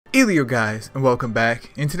Elio guys, and welcome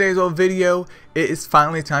back. In today's old video, it is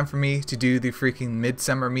finally time for me to do the freaking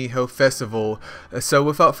Midsummer Miho festival. So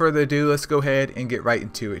without further ado, let's go ahead and get right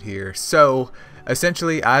into it here. So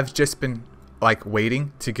essentially, I've just been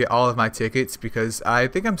waiting to get all of my tickets because I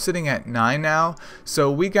think I'm sitting at 9 now.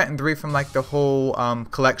 So we gotten 3 from the whole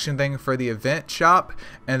collection thing for the event shop,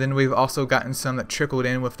 and then we've also gotten some that trickled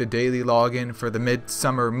in with the daily login for the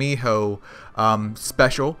Midsummer Miho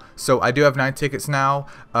special. So I do have 9 tickets now.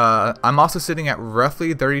 I'm also sitting at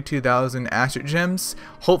roughly 32,000 Astrid Gems.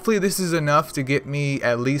 Hopefully this is enough to get me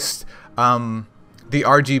at least the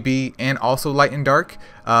RGB and also light and dark,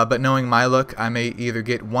 but knowing my luck, I may either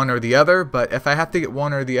get one or the other. But if I have to get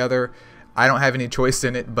one or the other, I don't have any choice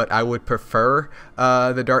in it, but I would prefer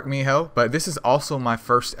the dark Miho. But this is also my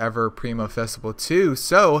first ever Primo festival too,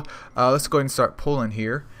 so let's go ahead and start pulling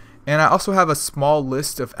here. And I also have a small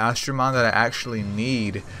list of Astromon that I actually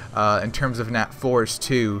need in terms of Nat 4s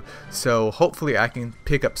too, so hopefully I can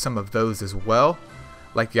pick up some of those as well.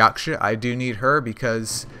 Like Yaksha, I do need her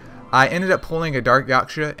because I ended up pulling a Dark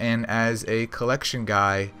Yaksha, and as a collection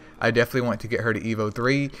guy, I definitely want to get her to Evo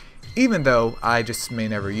 3, even though I just may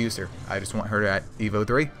never use her. I just want her at Evo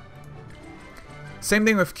 3. Same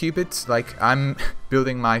thing with Cupids. I'm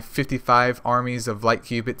building my 55 armies of light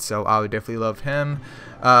Cupids, so I would definitely love him.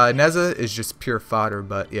 Neza is just pure fodder,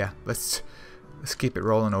 but yeah, let's keep it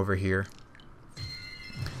rolling over here.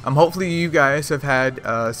 Hopefully you guys have had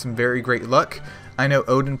some very great luck. I know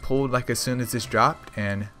Odin pulled as soon as this dropped,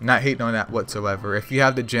 and not hating on that whatsoever. If you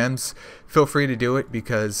have the gems, feel free to do it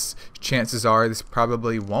because chances are this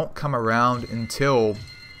probably won't come around until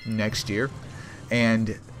next year.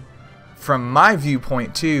 And from my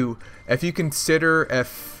viewpoint too,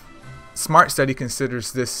 if Smart Study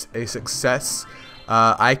considers this a success,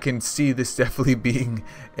 I can see this definitely being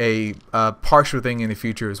a partial thing in the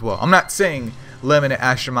future as well. I'm not saying limit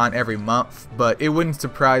Astromon every month, but it wouldn't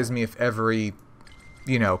surprise me if every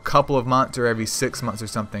couple of months or every 6 months or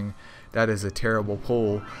something, that is a terrible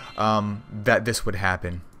pull, that this would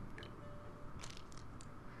happen.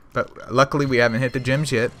 But luckily we haven't hit the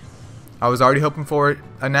gems yet. I was already hoping for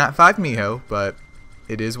a Nat 5 Miho, but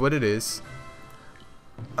it is what it is.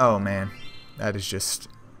 Oh man, that is just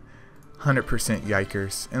 100%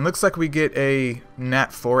 yikers. And looks like we get a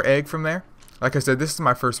Nat 4 egg from there. Like I said, this is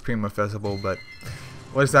my first Primo festival, but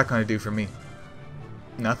what is that going to do for me?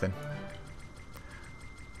 Nothing.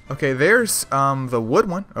 Okay, there's the wood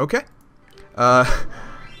one. Okay,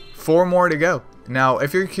 4 more to go. Now,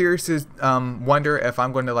 if you're curious to wonder if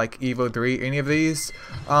I'm going to Evo 3 any of these,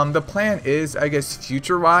 the plan is, I guess,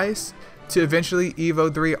 future-wise, to eventually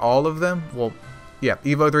Evo 3 all of them. Well, yeah,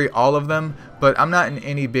 Evo 3 all of them, but I'm not in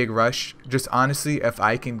any big rush. Just honestly, if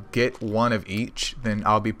I can get one of each, then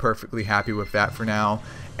I'll be perfectly happy with that for now.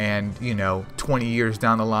 And 20 years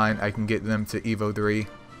down the line, I can get them to Evo 3.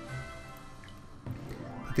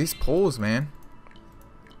 These pulls, man.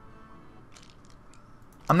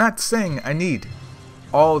 I'm not saying I need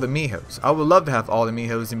all the Mihos. I would love to have all the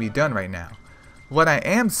Mihos and be done right now. What I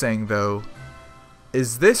am saying though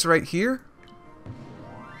is this right here,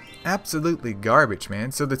 absolutely garbage,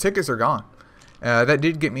 man. So the tickets are gone. That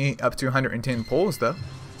did get me up to 110 pulls though,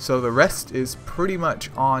 so the rest is pretty much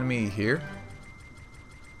on me here.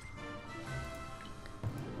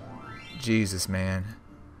 Jesus, man.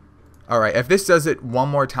 Alright, if this does it one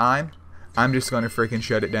more time, I'm just going to freaking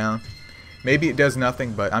shut it down. Maybe it does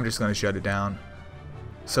nothing, but I'm just going to shut it down.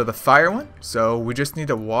 So the fire one, so we just need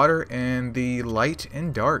the water and the light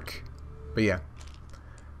and dark. But yeah,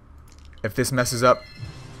 if this messes up,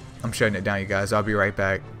 I'm shutting it down, you guys. I'll be right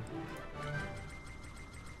back.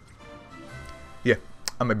 Yeah,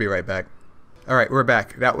 I'm going to be right back. Alright, we're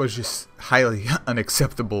back. That was just highly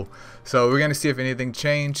unacceptable. So we're going to see if anything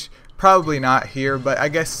changed. Probably not here, but I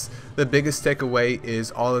guess the biggest takeaway is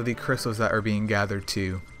all of the crystals that are being gathered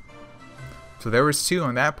too. So there was 2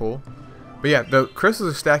 on that pull. But yeah, the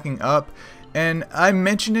crystals are stacking up, and I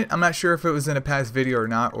mentioned it, I'm not sure if it was in a past video or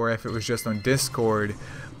not, or if it was just on Discord,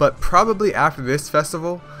 but probably after this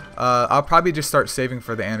festival, I'll probably just start saving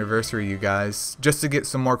for the anniversary, you guys, just to get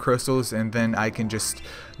some more crystals, and then I can just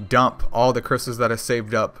dump all the crystals that I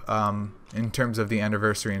saved up in terms of the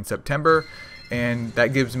anniversary in September. And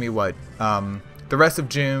that gives me what? The rest of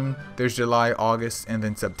June, there's July, August, and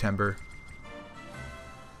then September.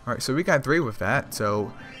 Alright, so we got 3 with that.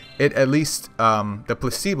 So it at least, the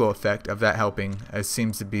placebo effect of that helping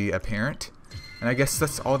seems to be apparent. And I guess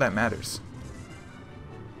that's all that matters.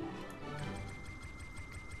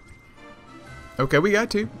 Okay, we got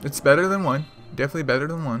 2. It's better than 1. Definitely better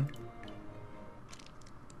than 1.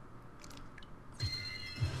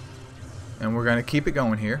 And we're going to keep it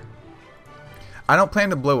going here. I don't plan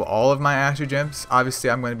to blow all of my Astro Gems. Obviously,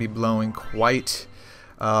 I'm going to be blowing quite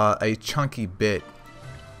a chunky bit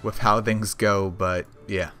with how things go, but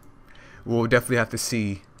yeah, we'll definitely have to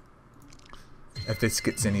see if this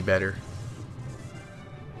gets any better.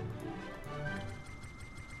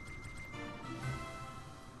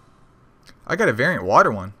 I got a variant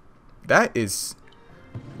water one. That is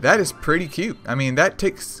pretty cute. I mean, that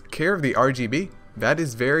takes care of the RGB. That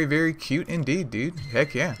is very, very cute indeed, dude.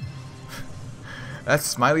 Heck yeah. That's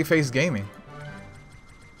smiley face gaming.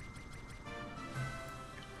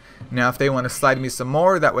 Now, if they want to slide me some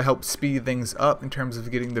more, that would help speed things up in terms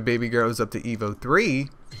of getting the baby girls up to Evo 3.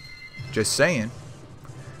 Just saying.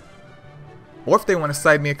 Or if they want to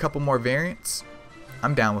slide me a couple more variants,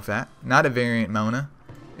 I'm down with that. Not a variant Mona.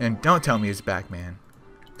 And don't tell me it's back, man.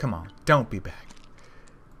 Come on, don't be back.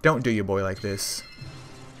 Don't do your boy like this.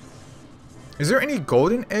 Is there any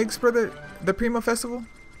golden eggs for the Primo Festival?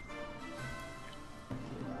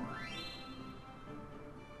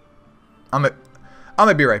 I'm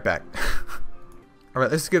gonna be right back.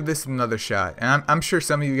 Alright, let's give this another shot. And I'm sure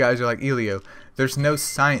some of you guys are like, Elio, there's no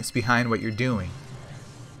science behind what you're doing.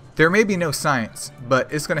 There may be no science, but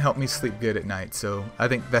it's gonna help me sleep good at night. So I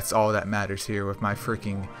think that's all that matters here with my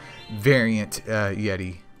freaking variant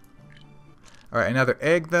Yeti. Alright, another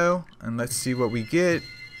egg though, and let's see what we get.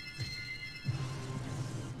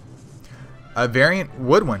 A variant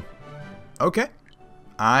wood one. Okay.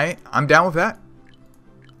 I'm down with that.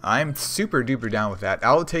 I'm super duper down with that.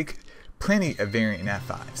 I'll take plenty of variant Nat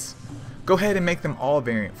 5s. Go ahead and make them all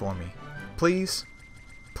variant for me. Please.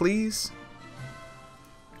 Please.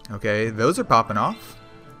 Okay, those are popping off.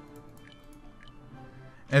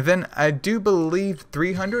 And then I do believe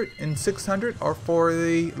 300 and 600 are for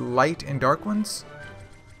the light and dark ones.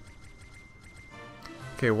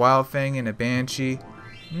 Okay, Wild Fang and a Banshee.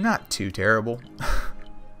 Not too terrible.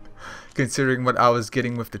 Considering what I was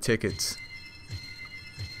getting with the tickets.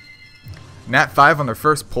 Nat 5 on their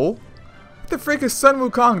first pull? What the frick is Sun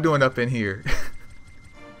Wukong doing up in here?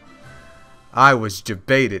 I was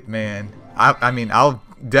debated, man. I mean, I'll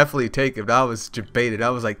definitely take it, but I was debated. I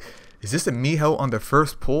was like, is this a Miho on the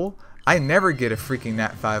first pull? I never get a freaking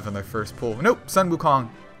Nat 5 on their first pull. Nope, Sun Wukong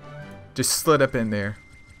just slid up in there.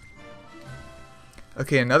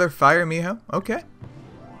 Okay, another Fire Miho. Okay.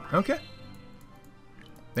 Okay.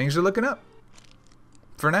 Things are looking up.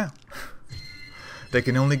 For now. They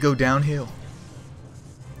can only go downhill.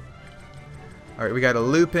 Alright, we got a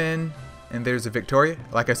Lupin, and there's a Victoria.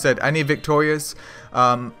 Like I said, I need Victorias.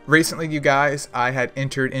 Recently, you guys, I had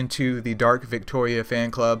entered into the Dark Victoria fan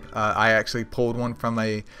club. I actually pulled one from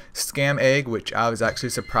a scam egg, which I was actually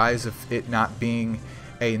surprised of it not being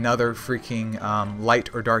another freaking light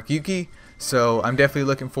or dark Yuki. So I'm definitely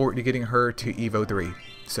looking forward to getting her to Evo 3.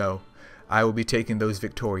 So I will be taking those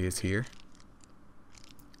Victorias here.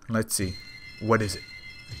 Let's see. What is it?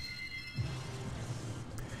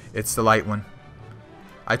 It's the light one.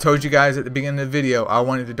 I told you guys at the beginning of the video I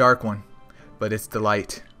wanted the dark one, but it's the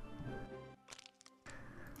light.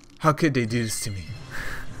 How could they do this to me?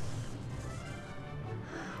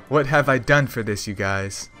 What have I done for this, you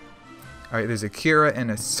guys? Alright, there's a Kira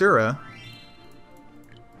and a Sura.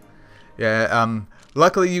 Yeah,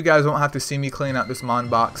 luckily you guys won't have to see me clean out this Mon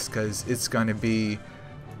box, because it's going to be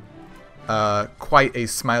quite a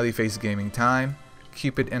smiley face gaming time.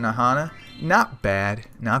 Cupid and Ahana. Not bad,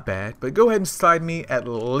 not bad. But go ahead and slide me at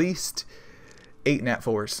least 8 Nat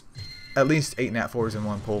 4s. At least 8 Nat 4s in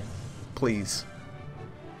one pull. Please.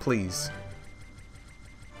 Please.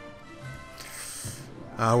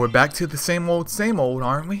 We're back to the same old,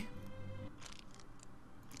 aren't we?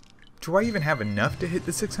 Do I even have enough to hit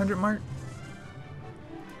the 600 mark?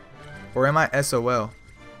 Or am I SOL?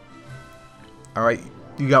 Alright,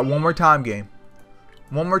 you got one more time, game.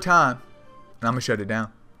 One more time. And I'm going to shut it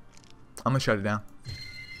down. I'm going to shut it down.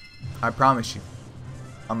 I promise you.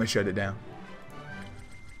 I'm going to shut it down.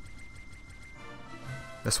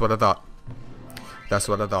 That's what I thought. That's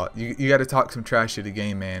what I thought. You got to talk some trash to the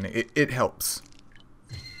game, man. It helps.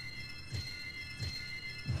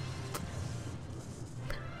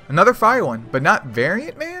 Another fire one, but not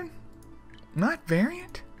variant, man? Not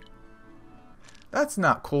variant? That's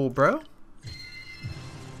not cool, bro.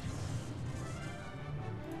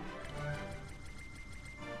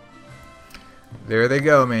 There they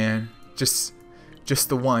go, man. Just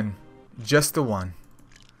the one. Just the one.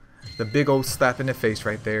 The big old slap in the face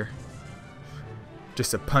right there.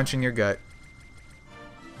 Just a punch in your gut.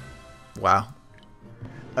 Wow.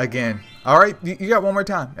 Again. Alright, you got one more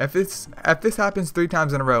time. If this happens 3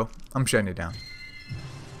 times in a row, I'm shutting it down.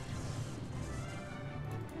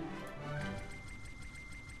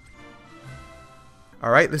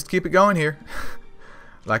 Alright, let's keep it going here.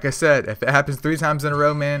 Like I said, if it happens 3 times in a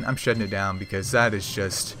row, man, I'm shutting it down because that is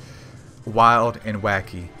just wild and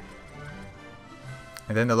wacky.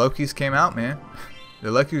 And then the Lokis came out, man. The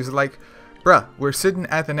Lokis was like, bruh, we're sitting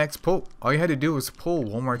at the next pull. All you had to do was pull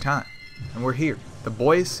one more time. And we're here. The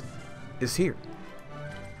boys is here.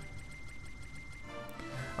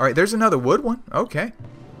 Alright, there's another wood one. Okay.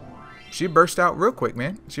 She burst out real quick,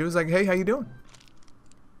 man. She was like, hey, how you doing?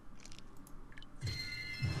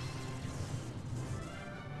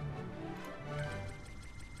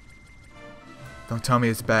 Don't tell me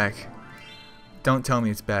it's back. Don't tell me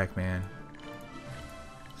it's back, man.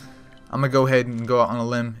 I'm gonna go ahead and go out on a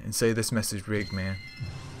limb and say this message rigged, man.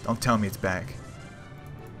 Don't tell me it's back.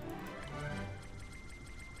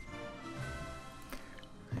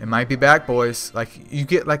 It might be back, boys. Like, you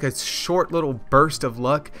get like a short little burst of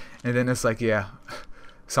luck, and then it's like, yeah,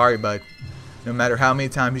 sorry, bud. No matter how many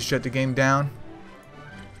times you shut the game down,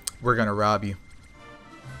 we're gonna rob you.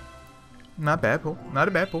 Not bad pull. Not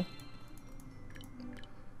a bad pull.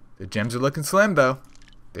 The gems are looking slim, though.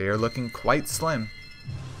 They are looking quite slim.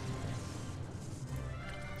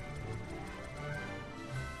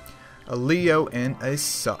 A Leo and a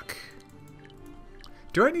Suck.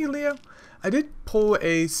 Do I need Leo? I did pull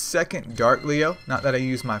a second Dark Leo. Not that I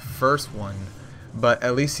used my first one, but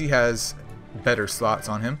at least he has better slots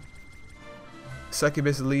on him.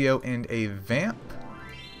 Succubus, Leo, and a Vamp.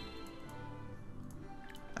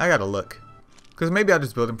 I gotta look. Because maybe I'll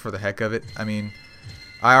just build him for the heck of it. I mean,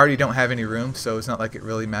 I already don't have any room, so it's not like it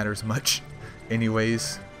really matters much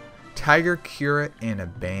anyways. Tiger, Cura, and a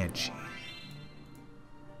Banshee.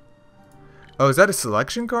 Oh, is that a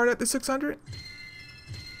selection card at the 600?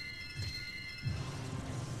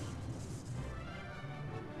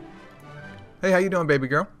 Hey, how you doing, baby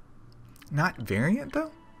girl? Not variant,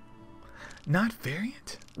 though? Not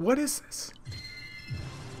variant? What is this?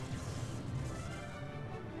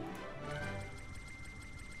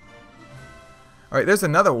 Alright, there's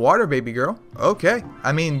another water baby girl. Okay.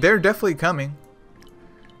 I mean, they're definitely coming.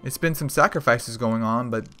 It's been some sacrifices going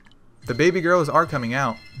on, but the baby girls are coming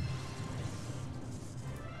out.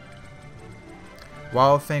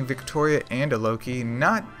 Wild Fang, Victoria, and a Loki.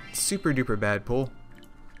 Not super duper bad pull.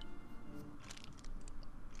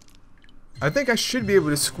 I think I should be able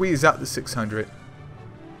to squeeze out the 600.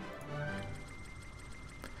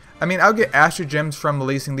 I mean, I'll get Astro Gems from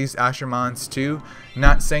releasing these Astromons too.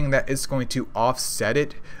 Not saying that it's going to offset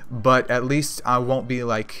it, but at least I won't be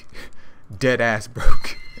like dead ass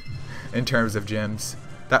broke in terms of gems.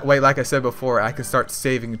 That way, like I said before, I can start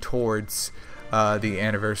saving towards the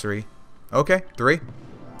anniversary. Okay, 3.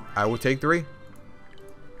 I will take 3.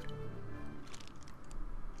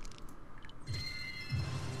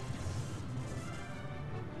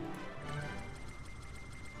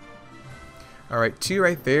 Alright, 2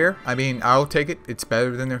 right there. I mean, I'll take it. It's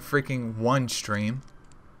better than a freaking 1 stream.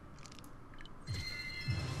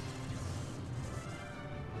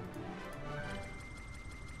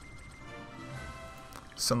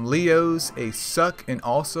 Some Leos, a Suck, and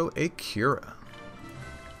also a Cura.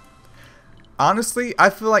 Honestly, I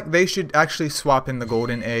feel like they should actually swap in the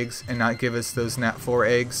golden eggs and not give us those Nat 4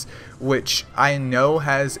 eggs, which I know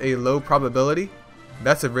has a low probability.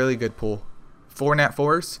 That's a really good pull. 4 Nat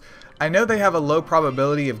 4s. I know they have a low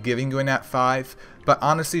probability of giving you a Nat 5, but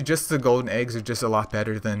honestly, just the golden eggs are just a lot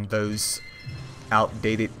better than those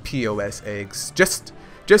outdated POS eggs. Just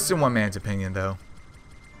in one man's opinion, though.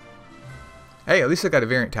 Hey, at least I got a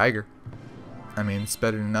variant tiger. I mean, it's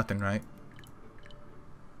better than nothing, right?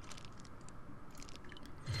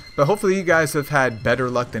 But hopefully you guys have had better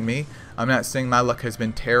luck than me. I'm not saying my luck has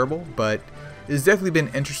been terrible, but it's definitely been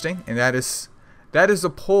interesting, and that is a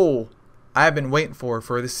pull I've been waiting for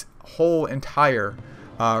this whole entire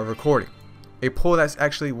recording. A pull that's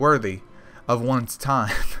actually worthy of one's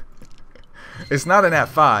time. It's not a Nat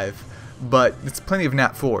 5, but it's plenty of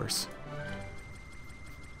Nat 4s.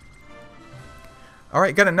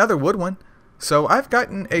 Alright, got another wood one. So I've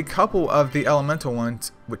gotten a couple of the elemental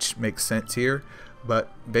ones, which makes sense here,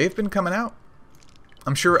 but they've been coming out.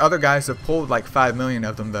 I'm sure other guys have pulled like 5 million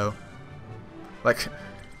of them, though. Like,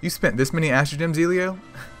 you spent this many Astro Gems, Elio,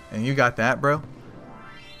 and you got that, bro?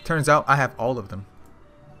 Turns out I have all of them.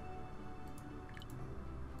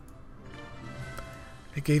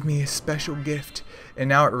 It gave me a special gift, and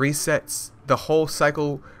now it resets. The whole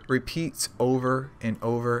cycle repeats over and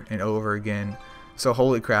over and over again. So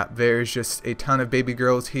holy crap, there's just a ton of baby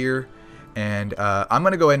girls here, and I'm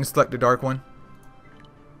going to go ahead and select the dark one.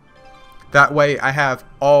 That way I have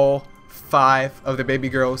all 5 of the baby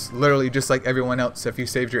girls, literally just like everyone else if you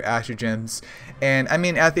saved your Astro Gems. And I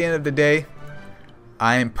mean, at the end of the day,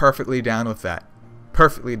 I am perfectly down with that.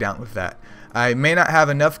 Perfectly down with that. I may not have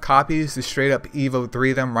enough copies to straight up Evo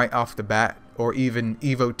 3 them right off the bat, or even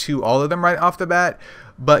Evo 2 all of them right off the bat,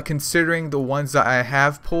 but considering the ones that I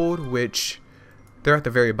have pulled, which they're at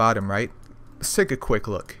the very bottom, right? Let's take a quick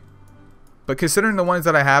look. But considering the ones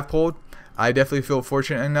that I have pulled, I definitely feel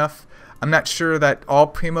fortunate enough. I'm not sure that all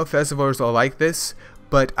Primo festivals are like this,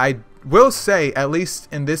 but I will say, at least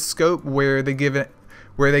in this scope where they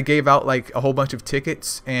gave out like a whole bunch of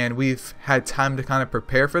tickets, and we've had time to kind of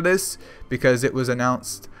prepare for this because it was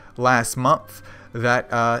announced last month, that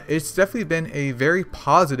it's definitely been a very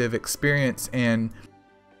positive experience. And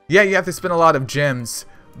yeah, you have to spend a lot of gems,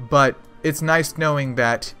 but it's nice knowing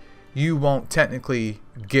that you won't technically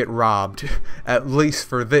get robbed, at least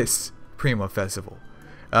for this Primo festival.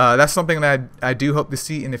 That's something that I do hope to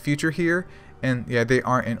see in the future here. And yeah, they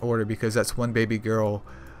aren't in order because that's one baby girl.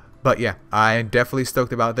 But yeah, I'm definitely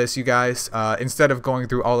stoked about this, you guys. Instead of going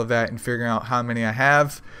through all of that and figuring out how many I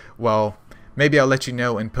have, well, maybe I'll let you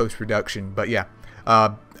know in post-production. But yeah,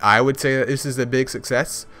 I would say that this is a big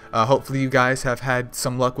success. Hopefully you guys have had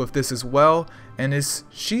some luck with this as well. And is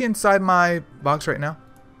she inside my box right now?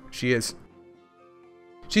 She is.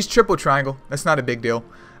 She's triple triangle. That's not a big deal.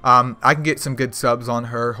 I can get some good subs on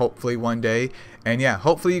her hopefully one day. And yeah,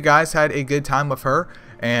 hopefully you guys had a good time with her.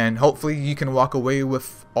 And hopefully you can walk away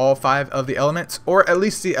with all 5 of the elements, or at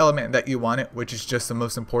least the element that you wanted, which is just the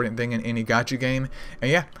most important thing in any gacha game.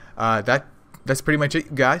 And yeah, that's pretty much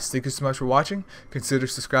it, guys. Thank you so much for watching. Consider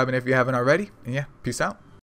subscribing if you haven't already. And yeah, peace out.